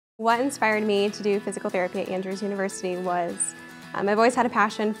What inspired me to do physical therapy at Andrews University was I've always had a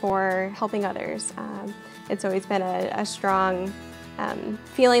passion for helping others. It's always been a strong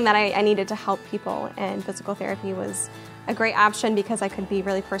feeling that I needed to help people, and physical therapy was a great option because I could be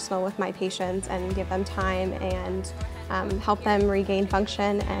really personal with my patients and give them time and help them regain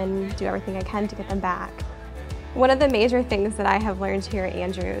function and do everything I can to get them back. One of the major things that I have learned here at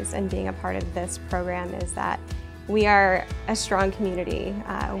Andrews and being a part of this program is that we are a strong community.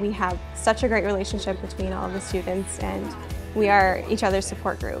 We have such a great relationship between all of the students, and we are each other's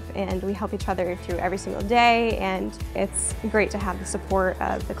support group, and we help each other through every single day, and it's great to have the support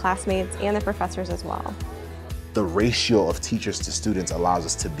of the classmates and the professors as well. The ratio of teachers to students allows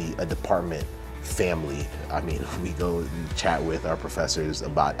us to be a department family. I mean, we go and chat with our professors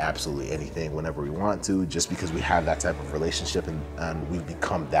about absolutely anything whenever we want to, just because we have that type of relationship and we've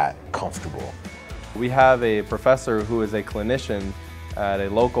become that comfortable. We have a professor who is a clinician at a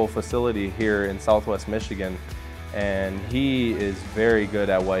local facility here in Southwest Michigan, and he is very good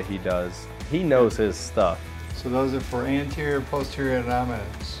at what he does. He knows his stuff. So those are for anterior, posterior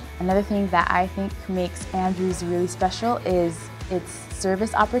abdominals. Another thing that I think makes Andrews really special is its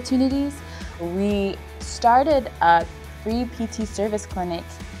service opportunities. We started a free PT service clinic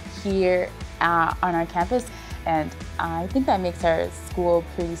here on our campus, and I think that makes our school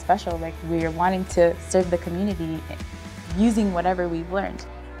pretty special. Like, we're wanting to serve the community using whatever we've learned.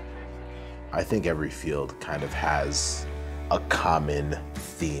 I think every field kind of has a common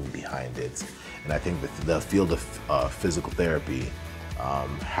theme behind it. And I think the field of physical therapy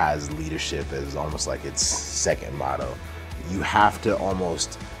has leadership as almost like its second motto. You have to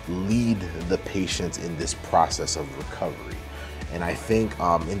almost lead the patient in this process of recovery. And I think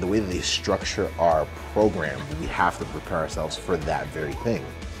in the way that they structure our program, we have to prepare ourselves for that very thing.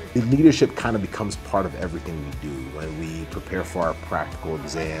 The leadership kind of becomes part of everything we do when we prepare for our practical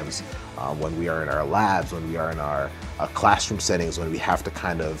exams, when we are in our labs, when we are in our classroom settings, when we have to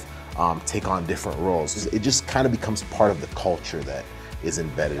kind of take on different roles. It just kind of becomes part of the culture that is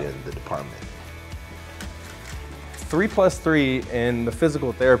embedded in the department. 3+3 in the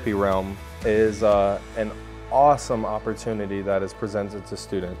physical therapy realm is an awesome opportunity that is presented to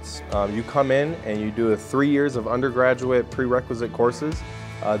students. You come in and you do 3 years of undergraduate prerequisite courses,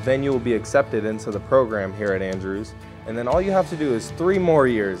 then you will be accepted into the program here at Andrews, and then all you have to do is 3 more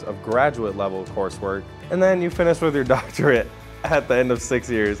years of graduate level coursework, and then you finish with your doctorate at the end of 6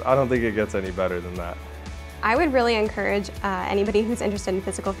 years. I don't think it gets any better than that. I would really encourage anybody who's interested in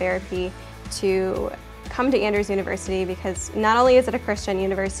physical therapy to come to Andrews University, because not only is it a Christian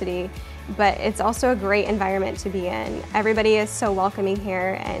university, but it's also a great environment to be in. Everybody is so welcoming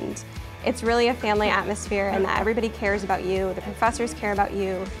here, and it's really a family atmosphere, and that everybody cares about you, the professors care about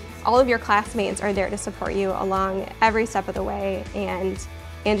you, all of your classmates are there to support you along every step of the way, and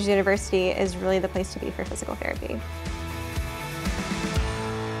Andrews University is really the place to be for physical therapy.